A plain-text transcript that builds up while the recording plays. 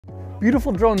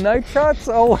Beautiful drone night shots?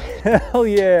 Oh, hell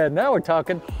yeah, now we're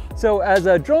talking. So as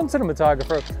a drone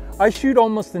cinematographer, I shoot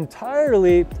almost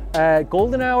entirely at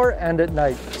golden hour and at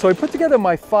night. So I put together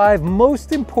my 5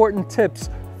 most important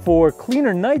tips for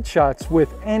cleaner night shots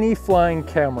with any flying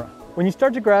camera. When you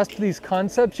start to grasp these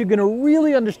concepts, you're gonna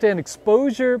really understand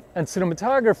exposure and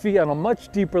cinematography on a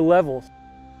much deeper level.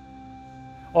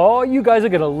 Oh, you guys are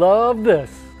gonna love this.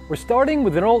 We're starting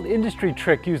with an old industry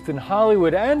trick used in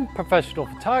Hollywood and professional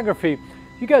photography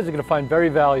you guys are gonna find very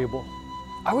valuable.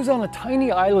 I was on a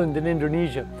tiny island in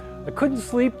Indonesia. I couldn't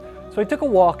sleep, so I took a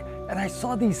walk and I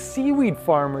saw these seaweed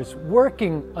farmers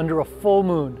working under a full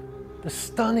moon. The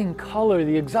stunning color,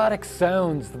 the exotic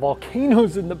sounds, the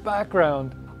volcanoes in the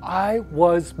background. I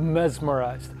was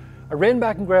mesmerized. I ran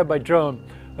back and grabbed my drone.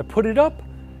 I put it up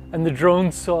and the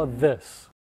drone saw this.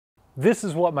 This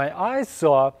is what my eyes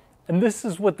saw, and this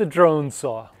is what the drone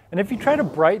saw. And if you try to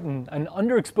brighten an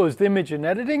underexposed image in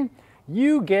editing,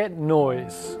 you get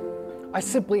noise. I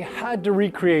simply had to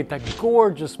recreate that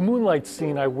gorgeous moonlight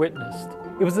scene I witnessed.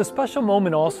 It was a special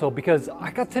moment also because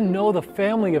I got to know the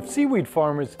family of seaweed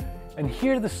farmers and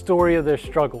hear the story of their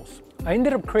struggles. I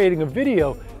ended up creating a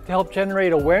video to help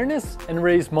generate awareness and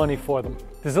raise money for them.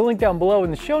 There's a link down below in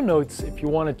the show notes if you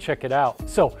want to check it out.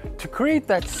 So to create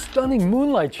that stunning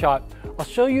moonlight shot, I'll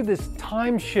show you this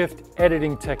time shift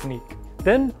editing technique.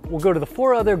 Then we'll go to the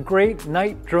 4 other great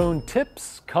night drone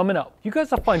tips coming up. You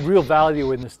guys will find real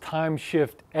value in this time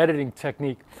shift editing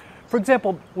technique. For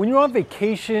example, when you're on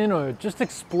vacation or just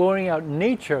exploring out in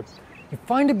nature, you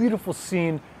find a beautiful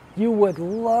scene, you would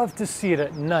love to see it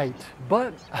at night,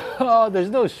 but there's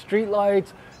no street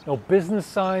lights, no business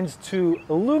signs to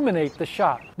illuminate the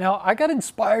shot. Now, I got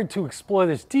inspired to explore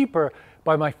this deeper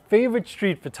by my favorite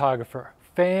street photographer,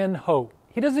 Fan Ho.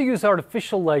 He doesn't use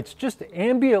artificial lights, just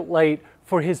ambient light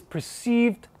for his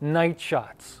perceived night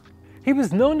shots. He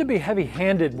was known to be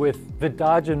heavy-handed with the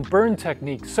dodge and burn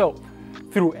technique, so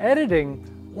through editing,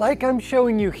 like I'm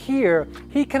showing you here,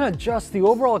 he can adjust the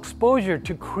overall exposure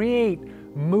to create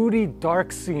moody,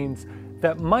 dark scenes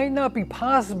that might not be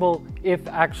possible if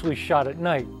actually shot at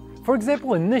night. For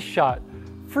example, in this shot,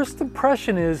 first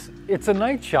impression is it's a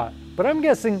night shot, but I'm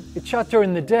guessing it's shot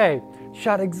during the day,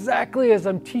 shot exactly as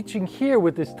I'm teaching here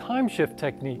with this time shift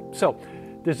technique. So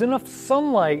there's enough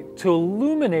sunlight to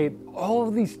illuminate all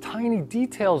of these tiny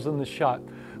details in the shot.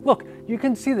 Look, you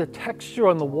can see the texture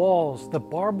on the walls, the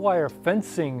barbed wire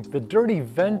fencing, the dirty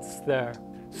vents there.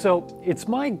 So it's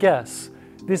my guess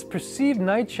this perceived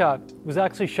night shot was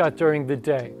actually shot during the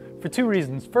day for 2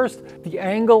 reasons. First, the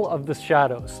angle of the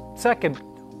shadows. Second,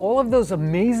 all of those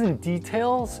amazing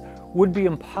details would be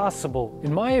impossible,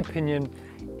 in my opinion,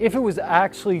 if it was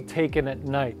actually taken at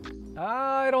night.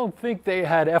 I don't think they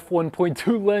had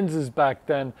f1.2 lenses back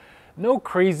then. No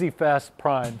crazy fast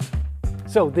primes.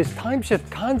 So this time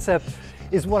shift concept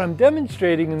is what I'm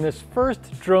demonstrating in this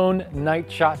first drone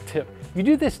night shot tip. You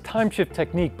do this time shift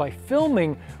technique by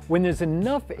filming when there's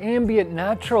enough ambient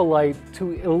natural light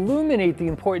to illuminate the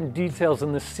important details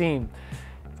in the scene.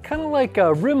 It's kind of like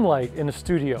a rim light in a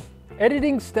studio.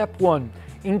 Editing step 1,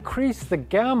 increase the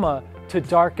gamma to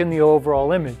darken the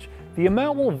overall image. The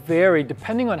amount will vary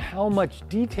depending on how much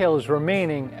detail is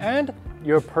remaining and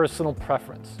your personal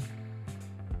preference.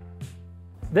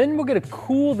 Then we're going to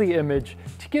cool the image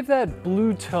to give that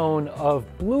blue tone of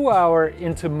blue hour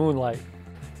into moonlight.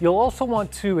 You'll also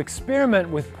want to experiment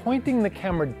with pointing the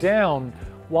camera down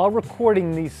while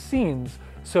recording these scenes,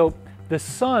 so the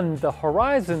sun, the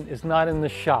horizon, is not in the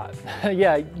shot.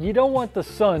 Yeah, you don't want the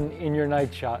sun in your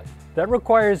night shot. That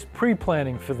requires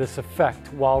pre-planning for this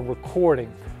effect while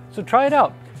recording. So try it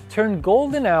out. Turn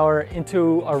golden hour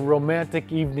into a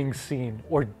romantic evening scene,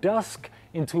 or dusk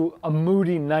into a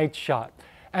moody night shot.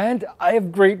 And I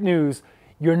have great news.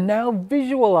 You're now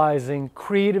visualizing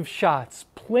creative shots,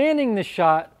 planning the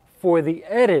shot for the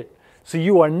edit. So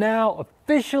you are now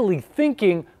officially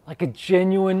thinking like a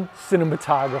genuine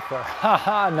cinematographer.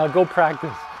 Haha, now go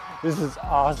practice. This is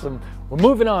awesome. We're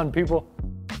moving on, people.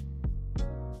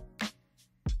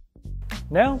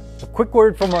 Now, a quick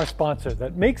word from our sponsor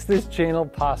that makes this channel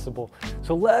possible.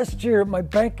 So last year, my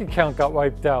bank account got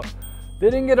wiped out. They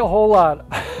didn't get a whole lot,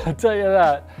 I'll tell you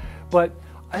that. But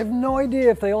I have no idea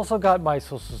if they also got my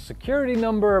social security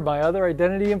number or my other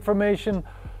identity information.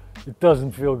 It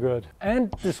doesn't feel good.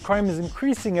 And this crime is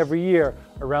increasing every year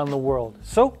around the world.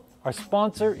 So our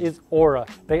sponsor is Aura.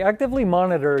 They actively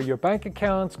monitor your bank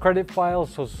accounts, credit files,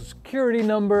 social security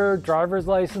number, driver's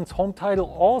license, home title,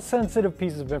 all sensitive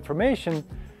pieces of information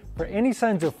for any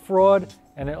signs of fraud,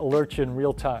 and it alerts you in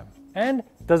real time. And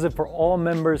does it for all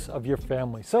members of your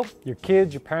family. So your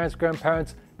kids, your parents,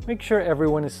 grandparents, make sure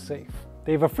everyone is safe.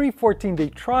 They have a free 14-day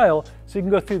trial, so you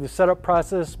can go through the setup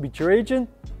process, meet your agent,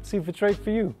 see if it's right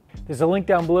for you. There's a link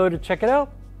down below to check it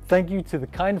out. Thank you to the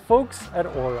kind folks at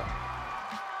Aura.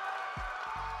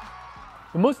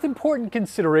 The most important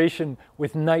consideration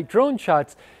with night drone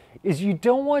shots is you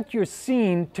don't want your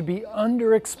scene to be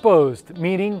underexposed,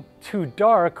 meaning too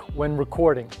dark when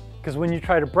recording. Because when you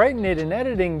try to brighten it in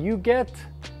editing, you get,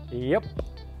 yep.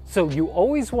 So you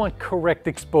always want correct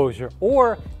exposure,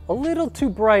 or a little too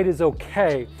bright is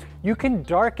okay. You can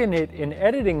darken it in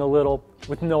editing a little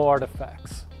with no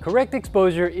artifacts. Correct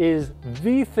exposure is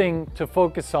the thing to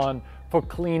focus on for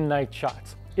clean night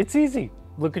shots. It's easy.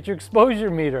 Look at your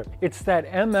exposure meter. It's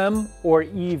that mm or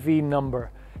EV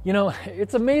number. You know,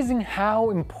 it's amazing how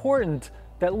important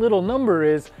that little number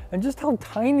is and just how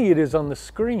tiny it is on the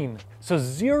screen. So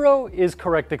 0 is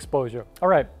correct exposure. All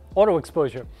right, auto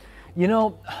exposure. You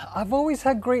know, I've always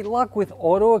had great luck with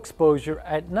auto exposure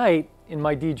at night in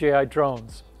my DJI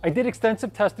drones. I did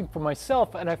extensive testing for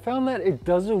myself and I found that it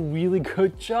does a really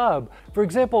good job. For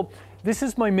example, this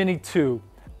is my Mini 2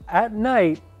 at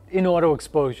night in auto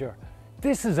exposure.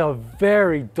 This is a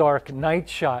very dark night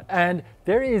shot and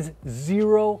there is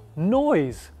 0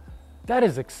 noise. That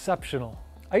is exceptional.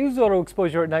 I use auto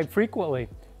exposure at night frequently.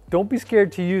 Don't be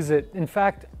scared to use it. In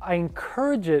fact, I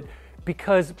encourage it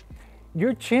because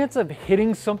your chance of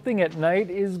hitting something at night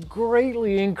is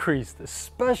greatly increased,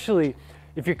 especially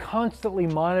if you're constantly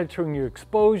monitoring your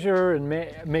exposure and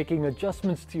making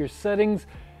adjustments to your settings.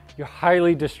 You're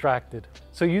highly distracted.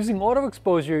 So using auto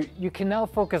exposure, you can now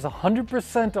focus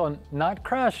 100% on not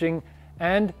crashing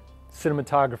and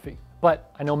cinematography.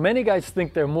 But I know many guys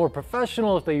think they're more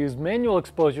professional if they use manual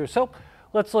exposure, so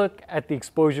let's look at the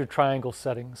exposure triangle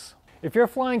settings. If your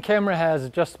flying camera has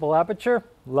adjustable aperture,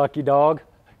 lucky dog,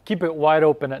 keep it wide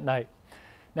open at night.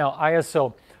 Now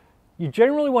ISO, you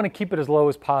generally want to keep it as low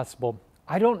as possible.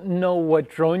 I don't know what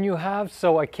drone you have,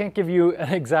 so I can't give you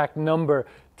an exact number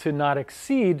to not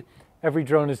exceed. Every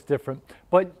drone is different.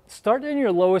 But start in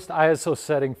your lowest ISO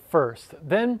setting first.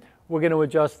 Then we're going to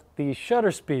adjust the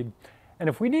shutter speed. And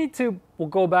if we need to, we'll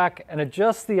go back and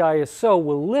adjust the ISO.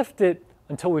 We'll lift it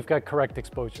until we've got correct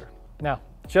exposure. Now,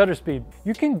 shutter speed.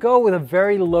 You can go with a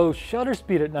very low shutter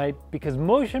speed at night because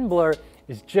motion blur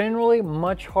is generally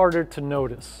much harder to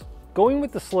notice. Going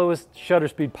with the slowest shutter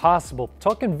speed possible,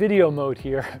 talking video mode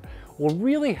here, will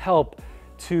really help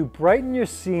to brighten your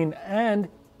scene and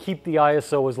keep the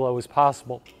ISO as low as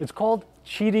possible. It's called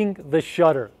cheating the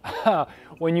shutter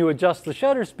when you adjust the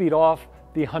shutter speed off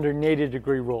the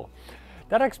 180-degree rule.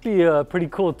 That'd actually be a pretty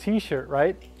cool t-shirt,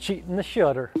 right? Cheating the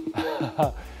shutter.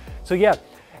 So yeah,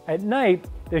 at night,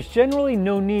 there's generally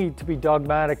no need to be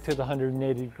dogmatic to the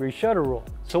 180-degree shutter rule.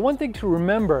 So one thing to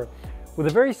remember with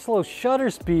a very slow shutter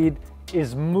speed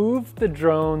is move the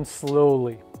drone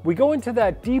slowly. We go into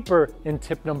that deeper in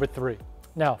tip number 3.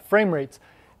 Now, frame rates.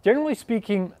 Generally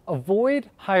speaking, avoid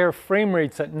higher frame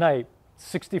rates at night,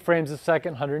 60 frames a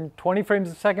second, 120 frames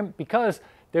a second, because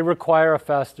they require a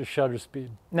faster shutter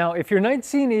speed. Now, if your night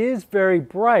scene is very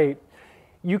bright,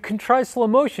 you can try slow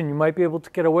motion. You might be able to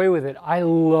get away with it. I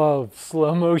love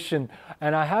slow motion,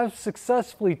 and I have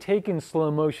successfully taken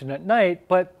slow motion at night,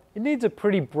 but it needs a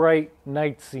pretty bright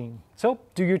night scene. So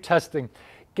do your testing.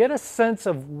 Get a sense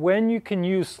of when you can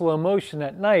use slow motion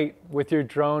at night with your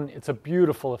drone. It's a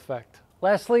beautiful effect.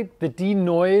 Lastly, the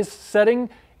denoise setting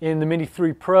in the Mini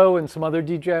 3 Pro and some other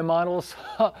DJI models.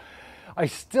 I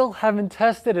still haven't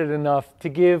tested it enough to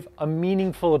give a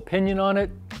meaningful opinion on it.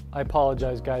 I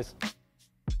apologize, guys.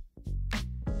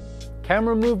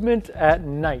 Camera movement at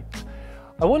night.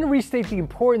 I want to restate the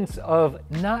importance of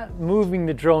not moving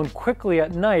the drone quickly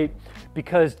at night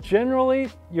because generally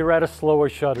you're at a slower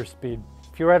shutter speed.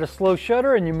 If you're at a slow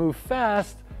shutter and you move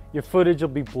fast, your footage will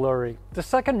be blurry. The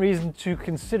second reason to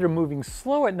consider moving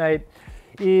slow at night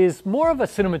is more of a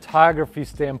cinematography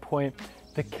standpoint.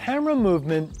 The camera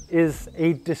movement is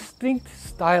a distinct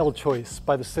style choice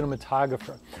by the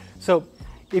cinematographer. So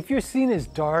if your scene is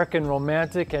dark and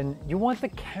romantic and you want the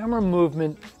camera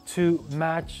movement to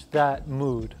match that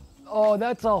mood. Oh,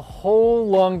 that's a whole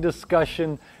long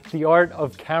discussion, the art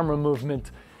of camera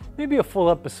movement. Maybe a full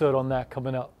episode on that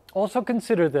coming up. Also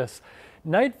consider this.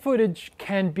 Night footage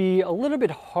can be a little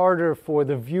bit harder for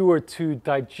the viewer to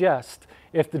digest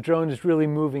if the drone is really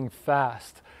moving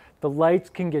fast. The lights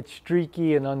can get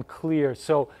streaky and unclear,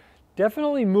 so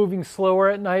definitely moving slower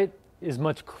at night is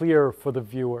much clearer for the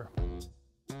viewer.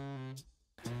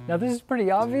 Now this is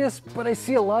pretty obvious, but I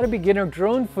see a lot of beginner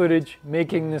drone footage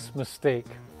making this mistake.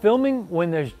 Filming when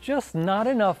there's just not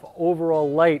enough overall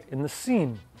light in the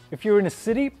scene. If you're in a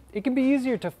city, it can be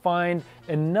easier to find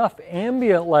enough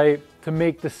ambient light to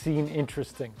make the scene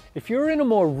interesting. If you're in a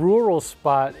more rural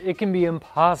spot, it can be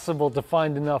impossible to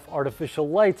find enough artificial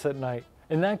lights at night.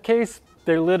 In that case,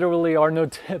 there literally are no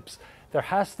tips. There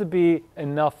has to be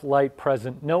enough light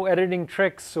present. No editing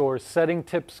tricks or setting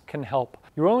tips can help.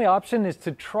 Your only option is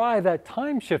to try that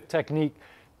time shift technique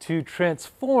to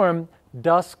transform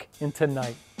dusk into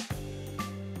night.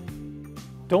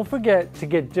 Don't forget to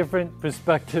get different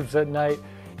perspectives at night.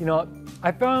 You know,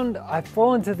 I found I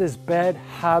fall into this bad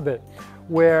habit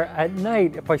where at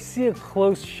night, if I see a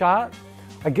close shot,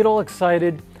 I get all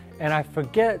excited and I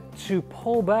forget to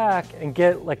pull back and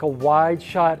get like a wide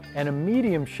shot and a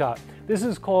medium shot. This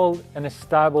is called an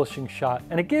establishing shot,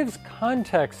 and it gives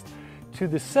context to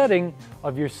the setting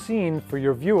of your scene for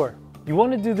your viewer. You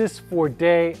want to do this for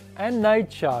day and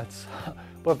night shots,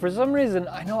 but for some reason,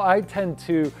 I know I tend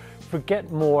to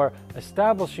forget more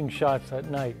establishing shots at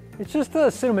night. It's just a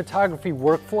cinematography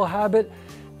workflow habit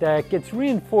that gets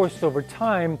reinforced over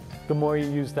time the more you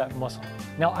use that muscle.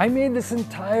 Now, I made this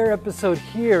entire episode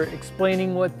here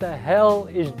explaining what the hell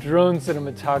is drone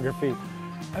cinematography.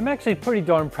 I'm actually pretty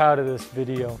darn proud of this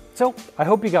video. So I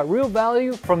hope you got real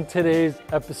value from today's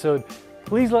episode.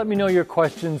 Please let me know your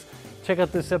questions. Check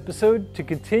out this episode to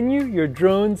continue your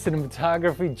drone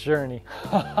cinematography journey.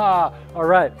 All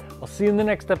right, I'll see you in the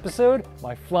next episode,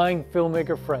 my flying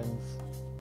filmmaker friends.